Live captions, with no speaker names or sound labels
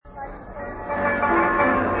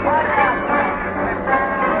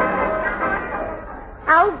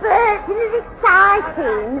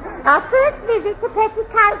18, our first visit to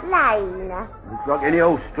Petticoat Lane. Looks like any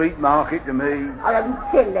old street market to me. Oh,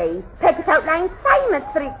 silly. Petticoat Lane's famous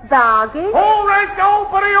for its bargains. All right,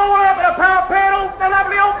 everybody, all up the power pan, the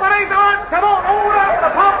lovely old buddy, come on, all up the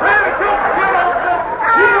power pan,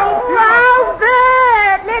 Oh,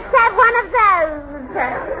 Bert, let's have one of those.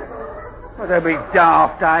 Well, they'll be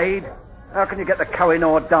daft, Aid. How can you get the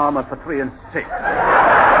Kohinoor Dharma for 3 and 6? Oh,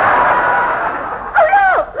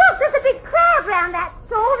 look, there's a big crowd round that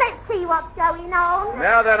stall. Let's see what's going on.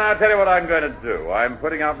 Now then, I'll tell you what I'm going to do. I'm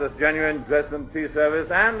putting up this genuine dress and tea service,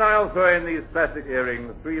 and I'll throw in these plastic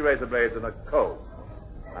earrings, 3 razor blades, and a comb.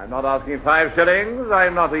 I'm not asking 5 shillings.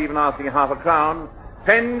 I'm not even asking half a crown.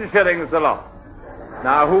 10 shillings a lot.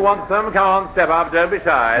 Now, who wants them? Come on, step up. Don't be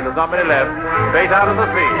shy. There's not many left. Straight out of the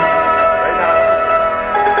street. Straight out.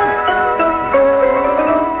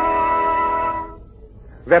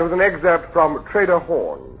 That was an excerpt from Trader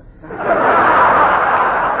Horn.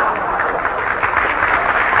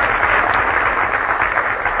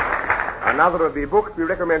 Another of the books we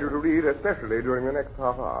recommend you to read, especially during the next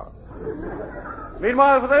half hour.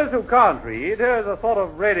 Meanwhile, for those who can't read, here is a sort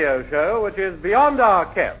of radio show which is beyond our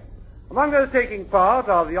ken. Among those taking part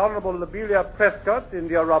are the Honourable Lobelia Prescott,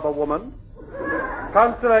 India Rubber Woman,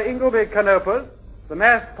 Councillor Ingleby Canopus, the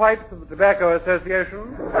Mass Pipes of the Tobacco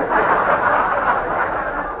Association,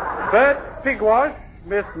 Bert Pigwash,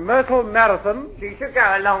 Miss Myrtle Marathon. She should go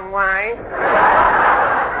a long way.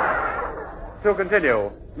 To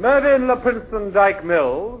continue, Mervyn Le Princeton Dyke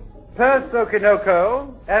Mills, Perce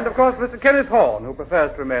Okinoko, and, of course, Mr. Kenneth Horn, who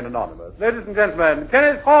prefers to remain anonymous. Ladies and gentlemen,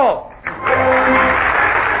 Kenneth Horn.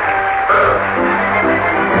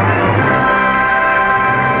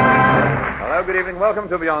 Hello, good evening. Welcome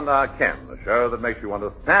to Beyond Our Ken, the show that makes you want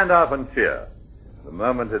to stand up and cheer the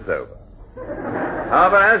moment it's over.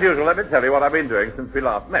 But as usual, let me tell you what I've been doing since we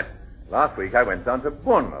last met. Last week I went down to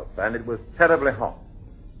Bournemouth, and it was terribly hot.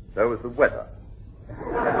 So was the weather.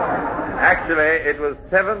 Actually, it was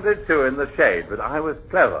 72 in the shade, but I was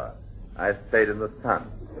clever. I stayed in the sun.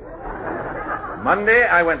 Monday,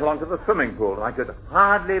 I went along to the swimming pool, and I could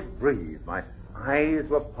hardly breathe. My eyes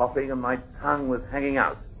were popping, and my tongue was hanging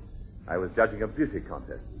out. I was judging a beauty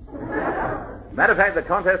contest. Matter of fact, the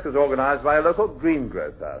contest was organized by a local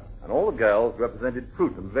greengrocer, and all the girls represented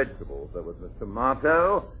fruit and vegetables. There was Miss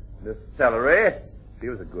Tomato, Miss Celery, she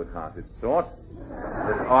was a good-hearted sort,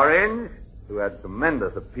 Miss Orange, who had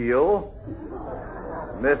tremendous appeal,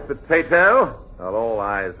 Miss Potato, well, all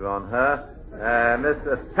eyes were on her, Miss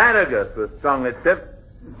Asparagus was strongly tipped,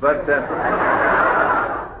 but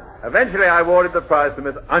eventually I awarded the prize to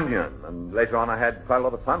Miss Onion, and later on I had quite a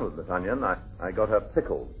lot of fun with Miss Onion. I got her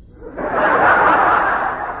pickled.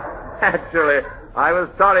 Actually, I was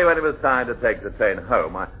sorry when it was time to take the train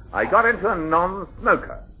home. I got into a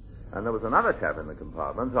non-smoker, and there was another chap in the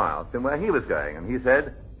compartment, so I asked him where he was going, and he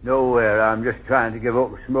said, Nowhere, I'm just trying to give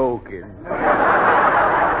up smoking.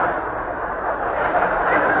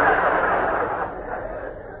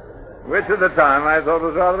 which at the time I thought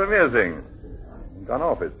was rather amusing. Gone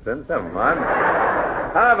off it since, never mind.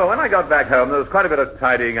 However, when I got back home, there was quite a bit of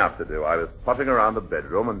tidying up to do. I was pottering around the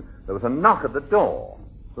bedroom, and there was a knock at the door.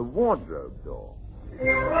 The wardrobe door.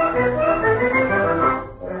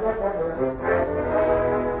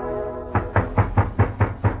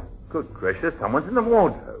 Good gracious, someone's in the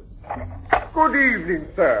wardrobe. Good evening,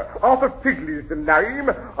 sir. Arthur Figley's the name.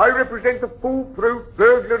 I represent the Full Throat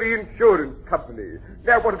Burglary Insurance Company.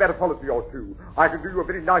 Now, what about a policy or two? I can do you a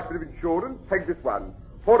very nice bit of insurance. Take this one.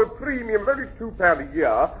 For a premium of only £2 a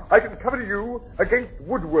year, I can cover you against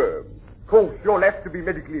woodworms. Of course, you'll have to be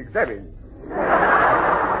medically examined.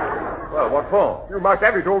 Well, what for? You might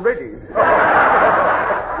have it already.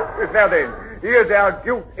 Now then, here's our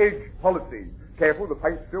gilt-edge policy. Careful, the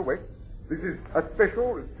paint's still wet. This is a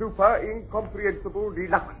special, super incomprehensible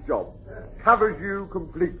deluxe job. Covers you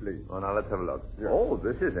completely. Oh, now let's have a look. Yeah. Oh,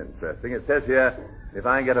 this is interesting. It says here, if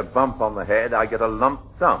I get a bump on the head, I get a lump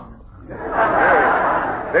sum.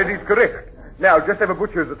 That is correct. Now, just have a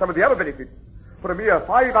butcher's of some of the other benefits. For a mere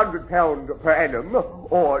 £500 per annum,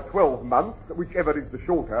 or 12 months, whichever is the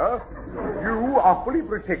shorter, you are fully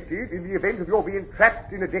protected in the event of your being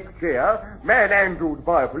trapped in a deck chair, manhandled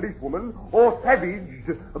by a policewoman, or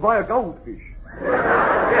savaged by a goldfish.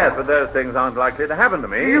 Yes, but those things aren't likely to happen to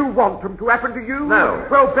me. You want them to happen to you? No.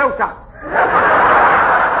 Well, belt up.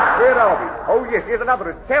 Where are we? Oh, yes, here's another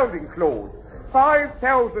astounding clause.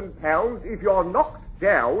 £5,000 if you're knocked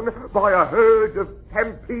down by a herd of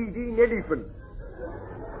stampeding elephants.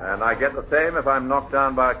 And I get the same if I'm knocked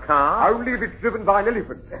down by a car? Only if it's driven by an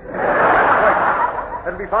elephant. Right.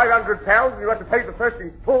 That'll be £500, and you have to pay the first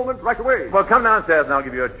installment right away. Well, come downstairs and I'll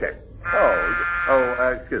give you a check.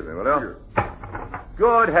 Excuse me, will you?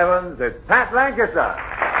 Good heavens, it's Pat Lancaster.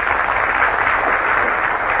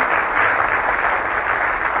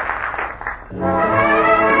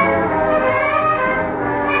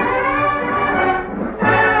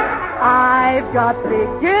 I've got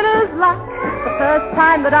beginner's luck. The first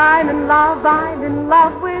time that I'm in love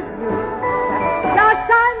with you. Gosh,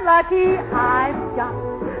 I'm lucky. I've got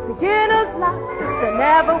beginner's luck. There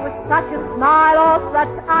never was such a smile or such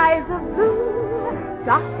eyes of blue.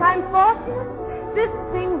 Gosh, I'm fortunate. This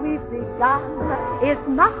thing we've begun is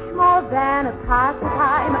much more than a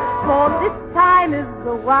pastime. For this time is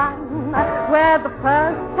the one where the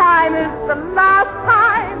first time is the last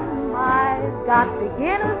time. I've got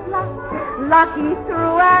beginner's luck, lucky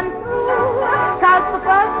through and through. 'Cause the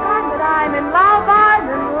first time that I'm in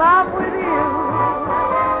love with you.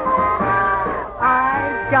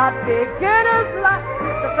 I've got beginner's luck,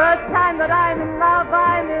 the first time that I'm in love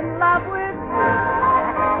with you.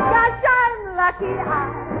 Gosh, I'm lucky,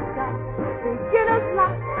 I've got beginner's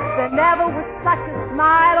luck. There never was such a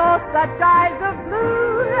smile or such eyes of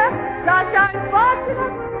blue. Gosh, I'm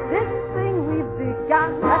fortunate, this thing we've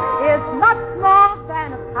begun is much more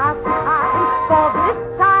than a pastime. For this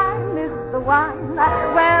time is the one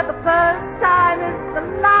where the first time is the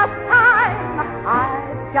last time.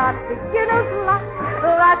 I've got beginner's luck,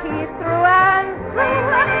 lucky through and through.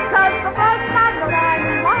 'Cause the first time that I'm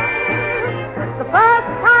in love, the first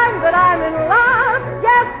time that I'm in love,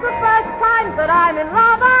 yes, the first time that I'm in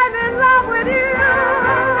love with you.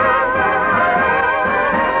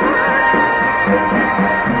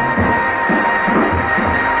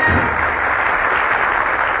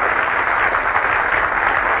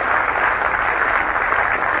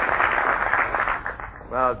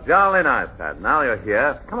 Well, jolly nice, Pat. Now you're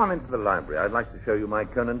here. Come on into the library. I'd like to show you my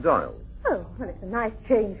Conan Doyle. Oh, well, it's a nice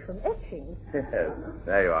change from etchings. Yes,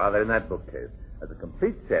 there you are. They're in that bookcase. There's a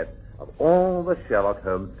complete set of all the Sherlock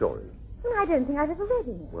Holmes stories. Well, I don't think I've ever read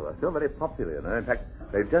any. Well, they're still very popular, you know. In fact,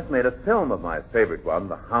 they've just made a film of my favorite one,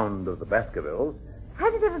 The Hound of the Baskervilles.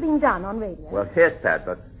 Has it ever been done on radio? Well, yes, Pat,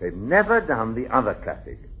 but they've never done the other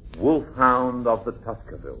classic, Wolfhound of the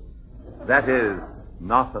Baskervilles. That is,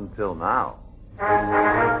 not until now.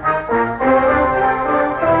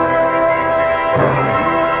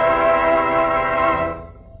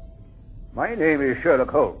 My name is Sherlock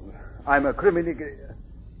Holmes. I'm a detective.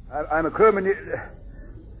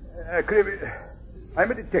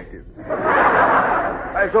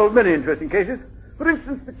 I solved many interesting cases. For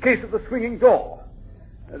instance, the case of the swinging door.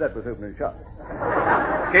 That was open and shut.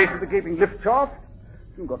 The case of the gaping lift shaft.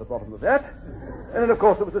 Soon got to the bottom of that. And then, of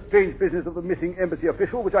course, there was the strange business of the missing embassy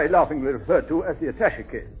official, which I laughingly referred to as the attaché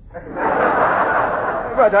case.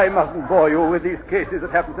 But I mustn't bore you with these cases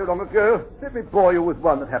that happened so long ago. Let me bore you with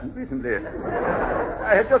one that happened recently.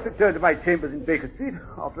 I had just returned to my chambers in Baker Street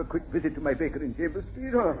after a quick visit to my baker in Chambers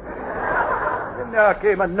Street. Then there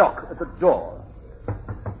came a knock at the door.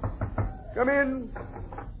 Come in.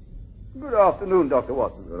 Good afternoon, Dr.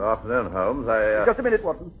 Watson. Good afternoon, Holmes. Just a minute,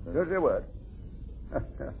 Watson. Don't say a word.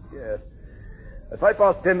 Yes. At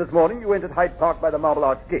 10:05 this morning, you entered Hyde Park by the Marble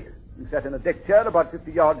Arch Gate. You sat in a deck chair about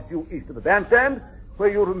 50 yards due east of the bandstand, where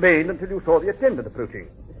you remained until you saw the attendant approaching.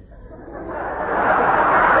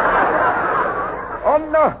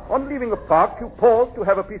 On leaving the park, you paused to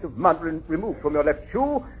have a piece of mud removed from your left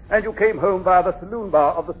shoe, and you came home via the saloon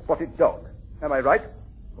bar of the Spotted Dog. Am I right?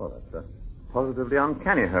 Well, that's positively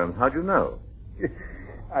uncanny, Holmes. How'd you know?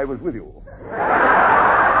 I was with you.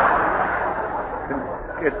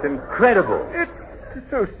 It's incredible. It's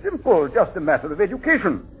so simple, just a matter of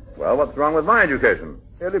education. Well, what's wrong with my education?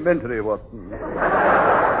 Elementary, Watson.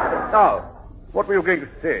 Now, what were you going to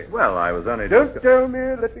say? Well, I was only... Don't tell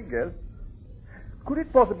me, let me guess. Could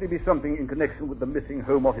it possibly be something in connection with the missing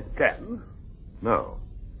Home Office plans? No.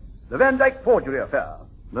 The Van Dyke forgery affair?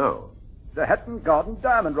 No. The Hatton Garden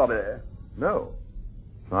diamond robbery? No.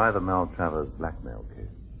 Try the Maltravers blackmail case.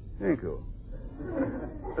 Thank you.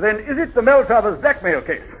 Then is it the Maltravers blackmail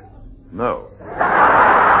case? No.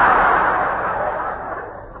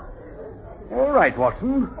 All right,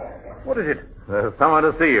 Watson. What is it? There's someone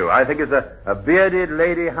to see you. I think it's a bearded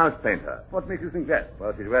lady house painter. What makes you think that?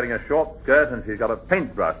 Well, she's wearing a short skirt and she's got a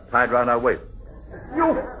paintbrush tied round her waist.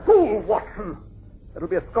 You fool, Watson. That'll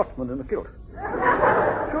be a Scotsman in a kilt.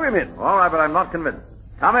 Show him in. All right, but I'm not convinced.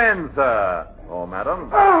 Come in, sir. Or madam.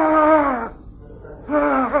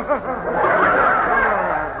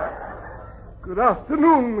 Good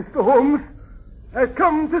afternoon, Mr. Holmes. I've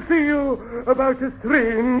come to see you about a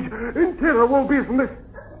strange and terrible business.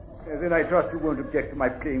 Then I trust you won't object to my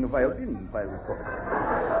playing the violin by report.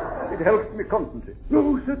 It helps me concentrate.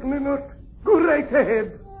 No, certainly not. Go right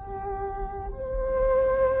ahead.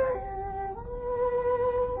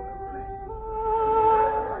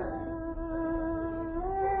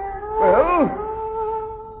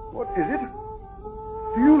 is it?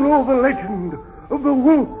 Do you know the legend of the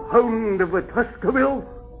wolf-hound of the Tuscarville?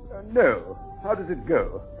 No. How does it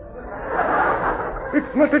go?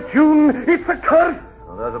 It's not a tune, it's a curse.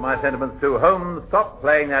 Well, those are my sentiments, too. Holmes, stop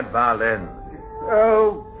playing that violin.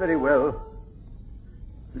 Oh, very well.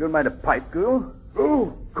 You don't mind a pipe, girl? Oh,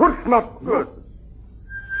 of course not. Good.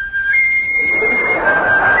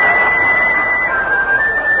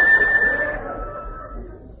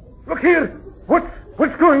 Look here.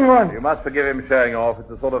 What's going on? You must forgive him showing off. It's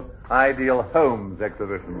a sort of ideal Holmes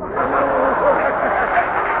exhibition.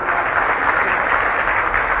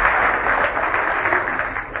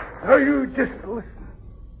 Now you just listen.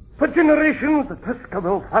 For generations, the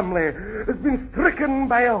Tuscarville family has been stricken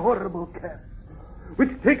by a horrible curse,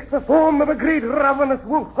 which takes the form of a great ravenous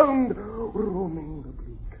wolfhound roaming the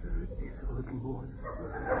bleak, desolate moors.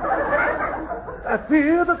 I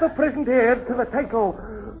fear that the present heir to the title,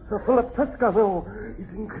 Sir Philip Tuscarville, is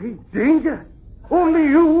in great danger. Only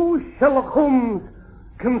you, Sherlock Holmes,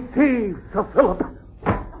 can save Sir Philip.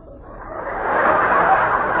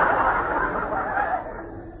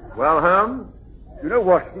 Well, Holmes? You know,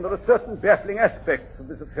 Watson, there are certain baffling aspects of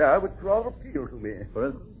this affair which rather appeal to me. For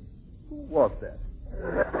instance? Who was that?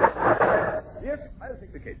 Yes, I'll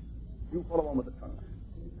take the case. You follow on with the trunk.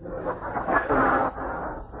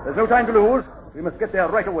 There's no time to lose. We must get there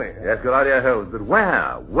right away. Yes, good idea, Holmes. But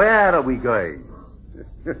where? Where are we going?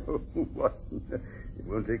 Watson, it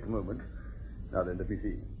won't take a moment. Now then, let me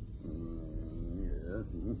see.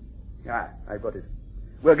 Yes. I got it.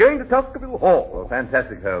 We're going to Tuscarville Hall. Well,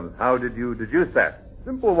 fantastic, Holmes. How did you deduce that?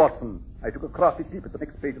 Simple, Watson. I took a crafty peep at the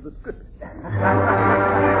next page of the script.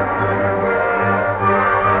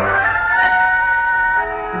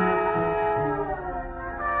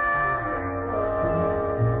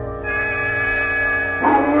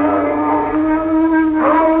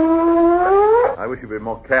 I wish you'd be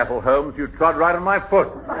more careful, Holmes. You trod right on my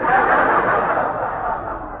foot.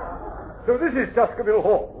 So this is Tuscarville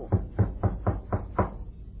Hall.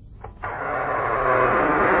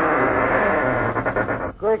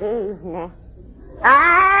 Good evening.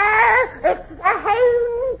 It's the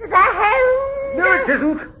hound, the hound. No, it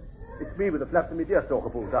isn't. It's me with the flaps of my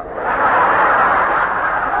deerstalker pulled down.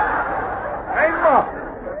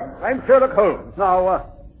 I'm Sherlock Holmes. Now,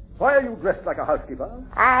 why are you dressed like a housekeeper?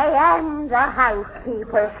 I am the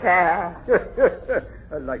housekeeper, sir.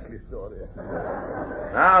 A likely story.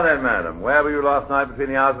 Now then, madam, where were you last night between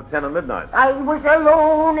the hours of 10 and midnight? I was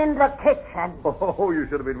alone in the kitchen. Oh, you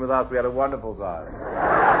should have been with us. We had a wonderful time.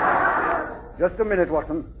 Just a minute,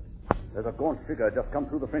 Watson. There's a gaunt figure just come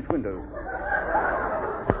through the French window.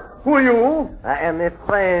 Who are you? I am a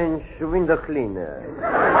French window cleaner.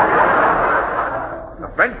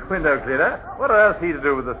 A French window cleaner? What on earth has he to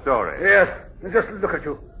do with the story? Yes. Just look at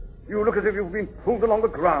you. You look as if you've been pulled along the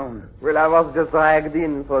ground. Well, I was just dragged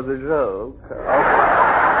in for the joke.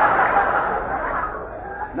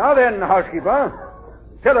 Now then, housekeeper,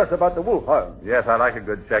 tell us about the wolfhound. Yes, I like a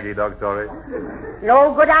good shaggy dog story.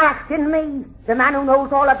 No good asking me. The man who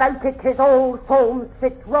knows all about it is old Holmes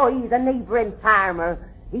Fitzroy, the neighbouring farmer.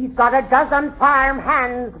 He's got a dozen farm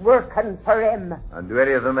hands working for him. And do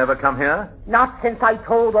any of them ever come here? Not since I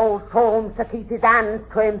told old Holmes to keep his hands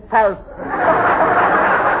to himself.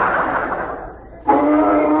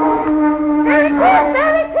 There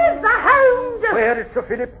it is, the hound! Where is Sir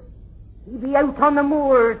Philip? He be out on the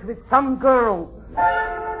moors with some girl.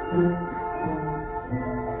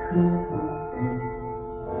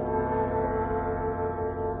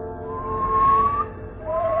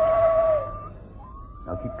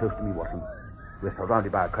 Now keep close to me, Watson. We're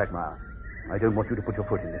surrounded by a quagmire. I don't want you to put your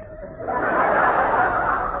foot in it.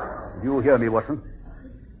 Do you hear me, Watson?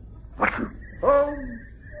 Watson! Oh,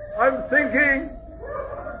 I'm thinking.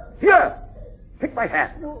 Here! Take my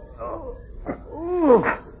hand.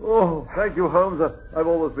 Oh, thank you, Holmes. I've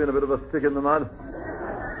always been a bit of a stick in the mud.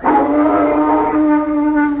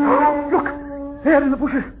 Look! There in the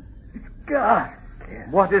bushes. It's ghastly.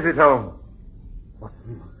 What is it, Holmes?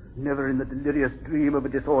 Watson, never in the delirious dream of a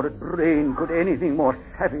disordered brain could anything more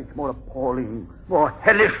savage, more appalling, more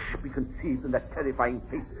hellish be conceived than that terrifying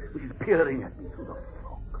face which is peering at me through the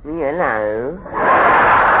fog. Hello.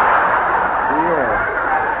 Yeah.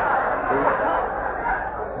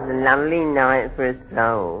 It's a lovely night for a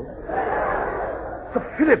stroll. Sir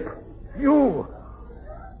Philip, you!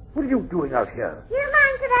 What are you doing out here? You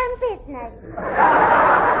mind your own business.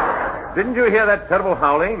 Didn't you hear that terrible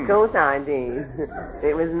howling? Of course I did.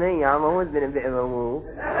 It was me. I've always been a bit of a wolf.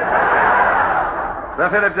 Sir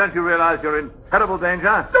Philip, don't you realize you're in terrible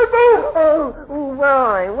danger? Oh,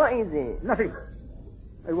 why? What is it? Nothing.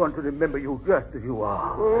 I want to remember you just as you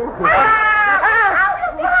are. Out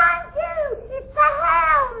of line!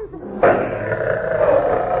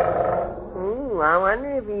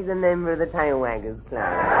 member of the Tail Waggers Club.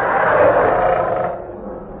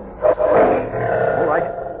 All right.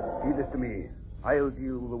 Leave this to me. I'll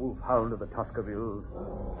deal with the wolfhound of the Tuskervilles.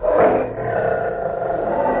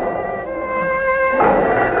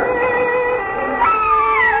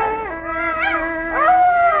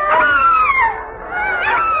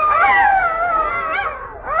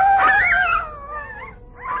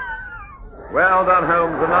 Well done,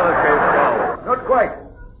 Holmes. Another case solved. Not quite.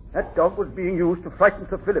 That dog was being used to frighten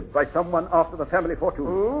Sir Philip by someone after the family fortune.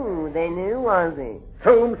 Ooh, then who was he?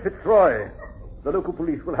 Holmes Fitzroy. The local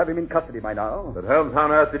police will have him in custody by now. But Holmes, how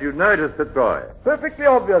on earth did you know it was Fitzroy? Perfectly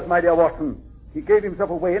obvious, my dear Watson. He gave himself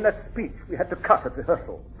away in that speech we had to cut at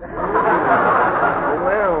rehearsal. Well,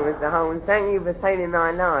 Mr. Holmes, thank you for saving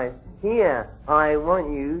my life. Here, I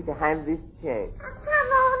want you to have this check. Come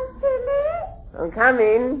on, Philip. Oh, come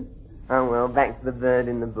in. Oh, well, back to the bird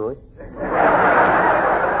in the bush.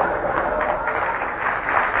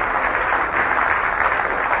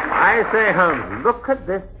 I say, Holmes, look at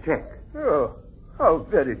this check. Oh, how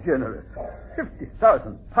very generous.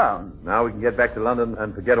 £50,000. Now we can get back to London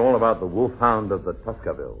and forget all about the wolfhound of the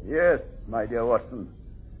Tuskerville. Yes, my dear Watson.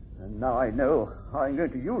 And now I know how I'm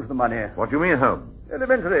going to use the money. What do you mean, Holmes?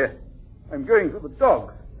 Elementary. I'm going for the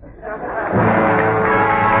dogs.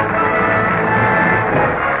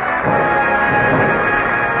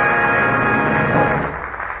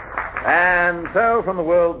 And so, from the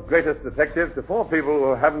world's greatest detective to four people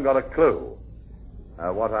who haven't got a clue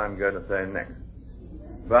what I'm going to say next.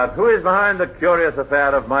 But who is behind the curious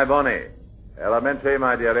affair of my Bonnie? Elementary,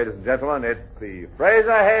 my dear ladies and gentlemen, it's the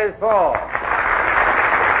Fraser Hayes Four.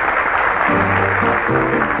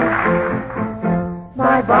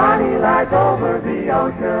 My Bonnie lies over the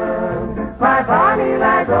ocean. My Bonnie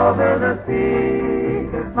lies over the sea.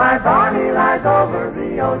 My Bonnie lies over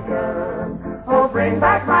the ocean. Oh, bring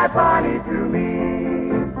back my Bonnie to me.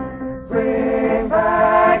 Bring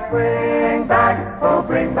back, oh,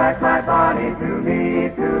 bring back my Bonnie to me,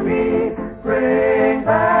 to me. Bring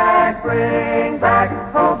back,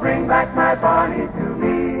 oh, bring back my Bonnie to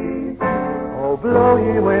me. Oh, blow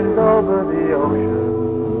ye winds over the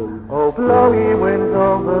ocean. Oh, blow ye winds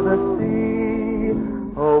over the sea.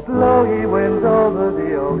 Oh, blow ye winds over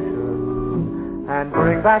the ocean. And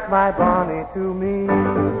bring back my Bonnie to me.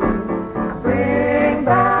 Bring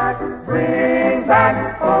back,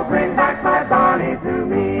 oh, bring back my Bonnie to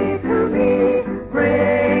me, to me.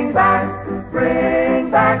 Bring back,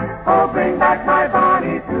 oh, bring back my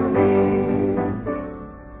Bonnie to me.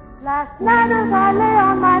 Last night as I lay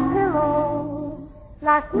on my pillow,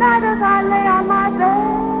 last night as I lay on my bed,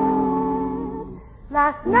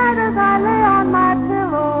 last night as I lay on my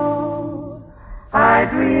pillow, I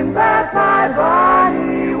dreamed that my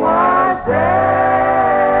Bonnie was dead.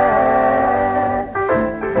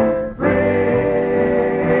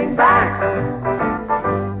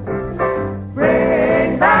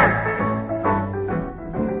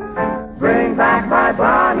 Bring back my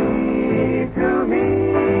Bonnie to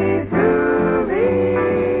me, to me.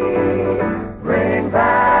 Bring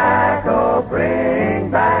back, oh,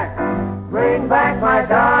 bring back my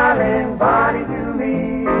darling Bonnie to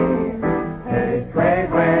me. Hey,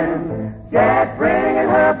 trade wind, get bringing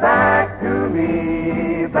her back to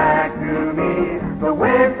me, back to me. The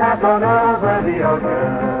winds have blown over the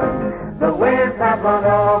ocean, the winds have blown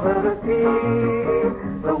over the sea,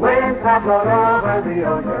 the winds have blown over the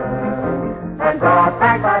ocean, and brought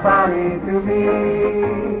back my Bonnie to me.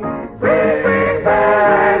 Bring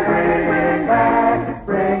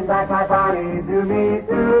back my Bonnie to me,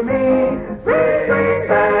 to me. Bring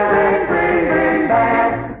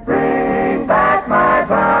back my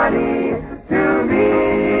Bonnie to me.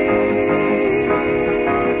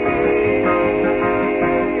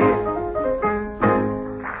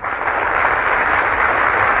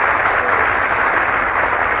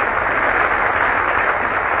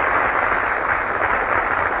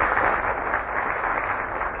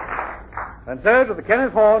 And so to the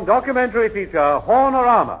Kenneth Horne documentary feature,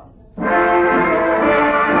 Hornorama.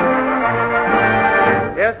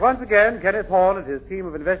 Yes, once again, Kenneth Horne and his team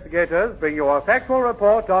of investigators bring you a factual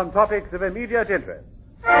report on topics of immediate interest.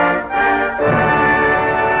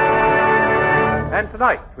 And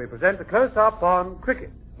tonight we present a close-up on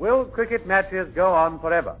cricket. Will cricket matches go on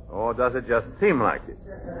forever? Or does it just seem like it?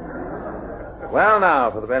 Well,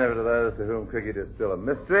 now, for the benefit of those to whom cricket is still a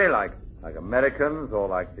mystery, like Americans or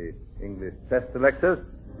like the English test selectors,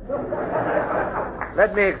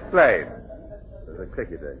 let me explain. There's a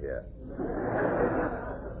cricketer here.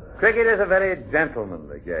 Cricket is a very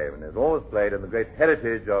gentlemanly game and is always played in the great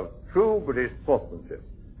heritage of true British sportsmanship.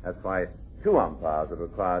 That's why two umpires are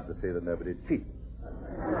required to see that nobody cheats.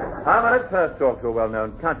 However, let's first talk to a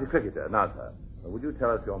well-known county cricketer. Now, sir, would you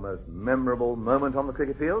tell us your most memorable moment on the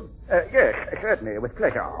cricket field? Yes, certainly, with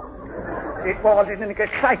pleasure. It was in an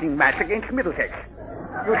exciting match against Middlesex.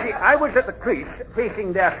 You see, I was at the crease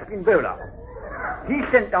facing their spin bowler. He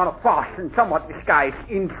sent down a fast and somewhat disguised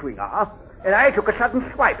in-swinger, and I took a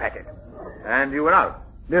sudden swipe at it. And you were out?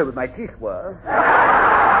 No, but my teeth were.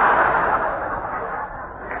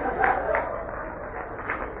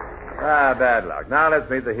 Bad luck. Now let's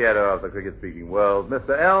meet the hero of the cricket-speaking world,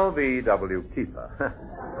 Mr. L.B.W. Keeper.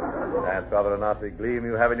 That's rather a nasty gleam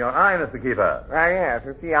you have in your eye, Mr. Keeper. Yes,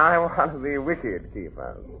 you see, I'm one of the wicket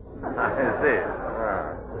keepers. I see.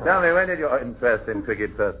 Tell me, when did your interest in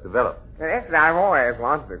cricket first develop? Actually, I've always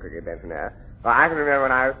wanted to cricket, don't you know. Well, I can remember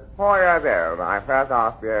when I was 4 years old, I first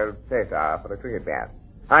asked the old placer for a cricket bat.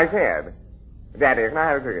 I said, Daddy, can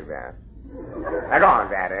I have a cricket bat? Go on,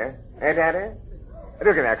 Daddy. Hey, Daddy?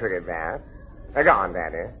 Look at that cricket bat. Go on,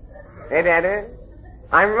 Daddy. Hey, Daddy?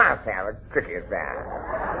 I must have a cricket bat.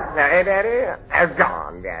 Now, hey, Daddy? Go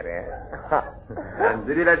on, Daddy. And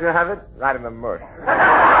did he let you have it? Right in the mush.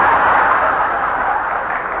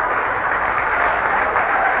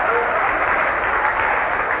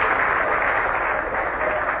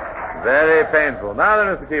 Very painful. Now then,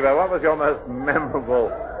 Mr. Keeper, what was your most memorable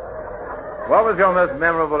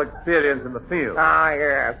experience in the field? Ah,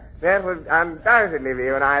 yes. That was undoubtedly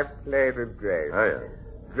when I played with Grace. Oh, yes.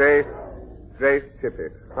 Grace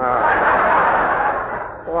Tippett.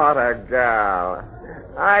 Oh, what a girl.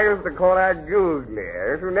 I used to call her Googly.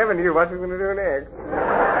 She never knew what she was going to do next.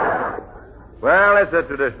 Well, it's a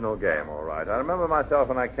traditional game, all right. I remember myself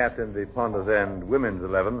when I captained the Ponders End Women's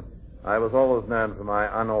 11. I was always known for my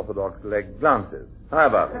unorthodox leg glances.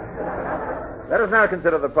 However, let us now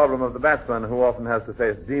consider the problem of the batsman who often has to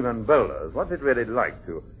face demon bowlers. What's it really like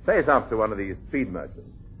to face up to one of these speed merchants?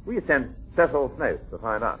 We sent Cecil Snape to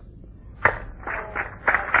find out.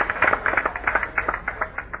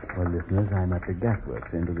 Well, listeners, I'm at the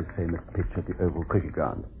gasworks end of this famous pitch at the Oval Cricket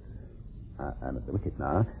Ground. I'm at the wicket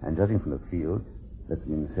now, and judging from the field that's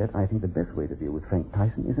been set, I think the best way to deal with Frank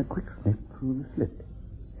Tyson is a quick snip through the slip.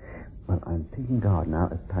 Well, I'm taking guard now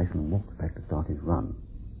as Tyson walks back to start his run.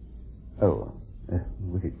 Oh, the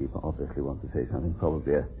wicketkeeper obviously wants to say something,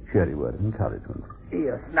 probably a cheery word of encouragement.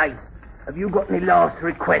 Here, Snape, have you got any last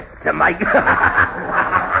requests to make?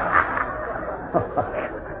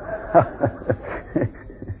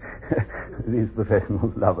 These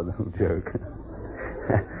professionals love a little joke.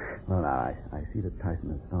 Well, now, I see that Tyson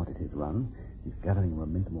has started his run. He's gathering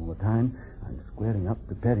momentum all the time. I'm squaring up,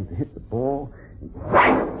 preparing to hit the ball. And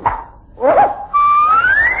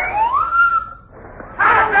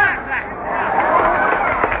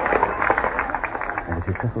this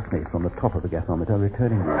is Cecil Snape from the top of the gasometer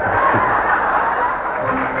returning me.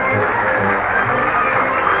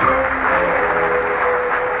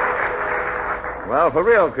 Well, for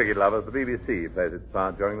real cricket lovers, the BBC plays its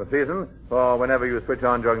part during the season. For whenever you switch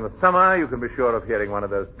on during the summer, you can be sure of hearing one of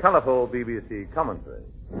those colourful BBC commentaries.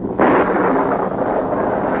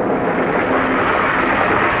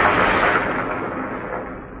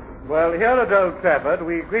 Well, here at Old Trafford,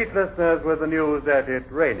 we greet listeners with the news that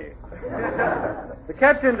it's raining. The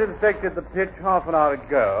captains inspected the pitch half an hour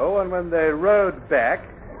ago, and when they rowed back,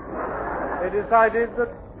 they decided that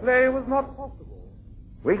play was not possible.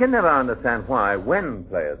 We can never understand why, when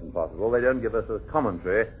play isn't possible, they don't give us a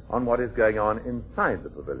commentary on what is going on inside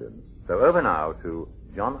the pavilion. So over now to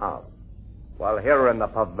John Arp. Well, here in the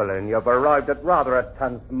pavilion, you've arrived at rather a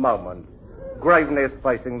tense moment. Graven is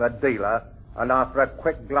facing the dealer, and after a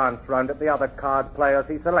quick glance round at the other card players,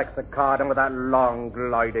 he selects a card, and with that long,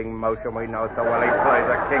 gliding motion we know so well, he plays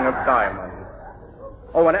a king of diamonds.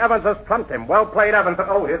 Oh, and Evans has trumped him. Well played, Evans.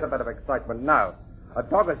 Oh, here's a bit of excitement now. A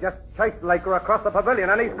dog has just chased Laker across the pavilion,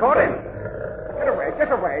 and he's caught him. Get away, get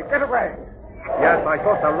away, get away. Yes, I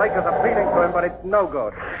thought the Lakers appealing to him, but it's no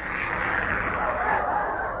good.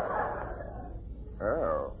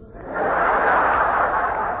 Oh.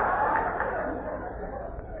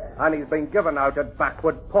 And he's been given out at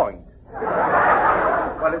backward point.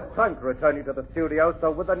 Well, it's time to return you to the studio,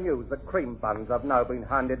 so with the news, the cream buns have now been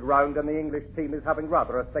handed round, and the English team is having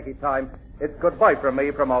rather a sticky time. It's goodbye from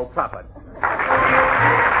me from Old Trafford.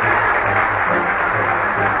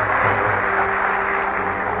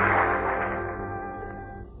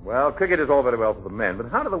 Well, cricket is all very well for the men, but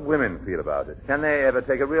how do the women feel about it? Can they ever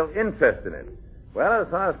take a real interest in it? Well, as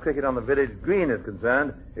far as cricket on the village green is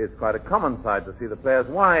concerned, it's quite a common sight to see the players'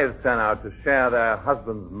 wives turn out to share their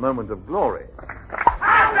husbands' moment of glory.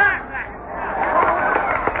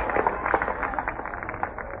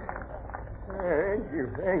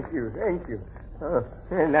 Thank you. Oh,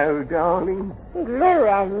 hello, darling. Hello,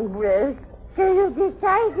 Ambrose. So you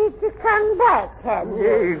decided to come back, have you?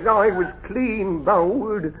 Yes, I was clean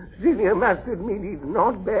bowled. Celia must admit it's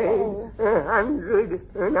not bad.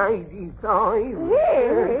 185.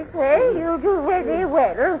 Yes, well, you do very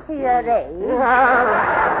well for your age.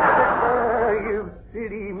 You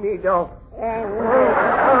silly mid-off.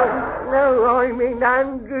 No, I mean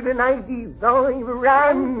 185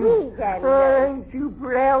 runs. Aren't you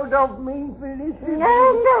proud of me for listening?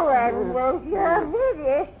 No, Ambrose, you're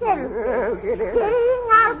very selfish. Staying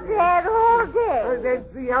out there all day. That's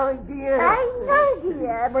the idea. I know,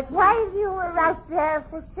 dear, but while you were out there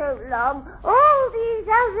for so long, all these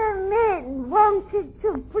other men wanted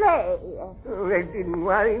to play. Oh, that didn't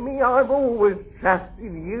worry me. I've always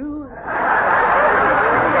trusted you.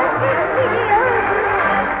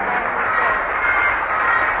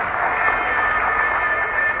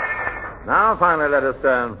 Now, finally, let us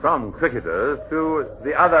turn from cricketers to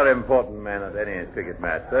the other important men at any cricket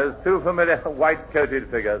match. Those two familiar white-coated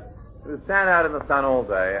figures who stand out in the sun all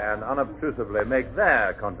day and unobtrusively make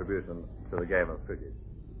their contribution to the game of cricket.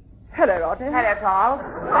 Hello, Rodney. Hello, Paul.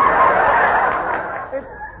 It's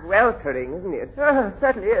sweltering, isn't it?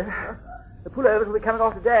 Certainly is. The pullovers will be coming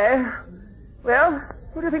off today. Well,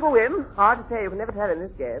 who do you think will win? Hard to say. You can never tell in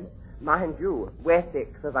this game. Mind you,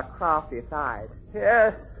 Wessex has a crafty side.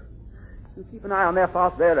 Yes. You keep an eye on their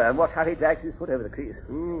fast bowler and watch how he drags his foot over the crease.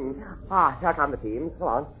 Here come the teams. Come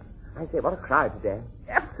on. I say, what a crowd today.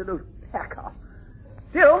 Absolute pack-off.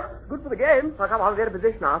 Still, good for the game. Well, come on, we'll get a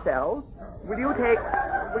position ourselves. Will you take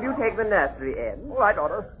the nursery end? All right,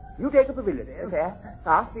 Otto. You take the pavilion end. Okay.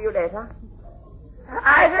 I'll see you later.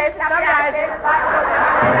 I say something.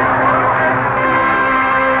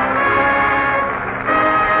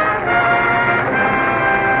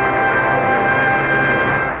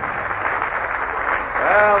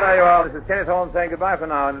 Well, there you are. This is Kenneth Horne saying goodbye for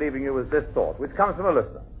now and leaving you with this thought, which comes from a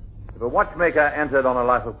listener. If a watchmaker entered on a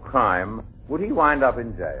life of crime, would he wind up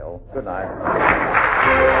in jail? Good night.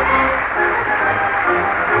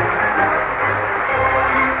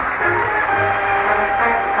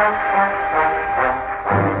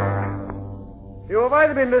 You have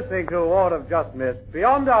either been listening to or have just missed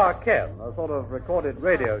Beyond Our Ken, a sort of recorded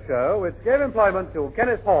radio show which gave employment to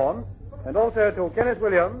Kenneth Horne and also to Kenneth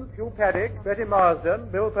Williams, Hugh Paddock, Betty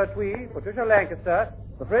Marsden, Bill Pertwee, Patricia Lancaster,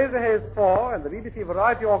 the Fraser Hayes Four, and the BBC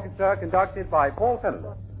Variety Orchestra conducted by Paul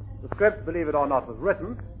Fenelon. The script, believe it or not, was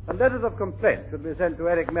written, and letters of complaint should be sent to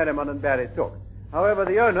Eric Merriman and Barry Took. However,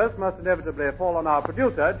 the onus must inevitably fall on our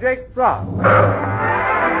producer, Jake Brown.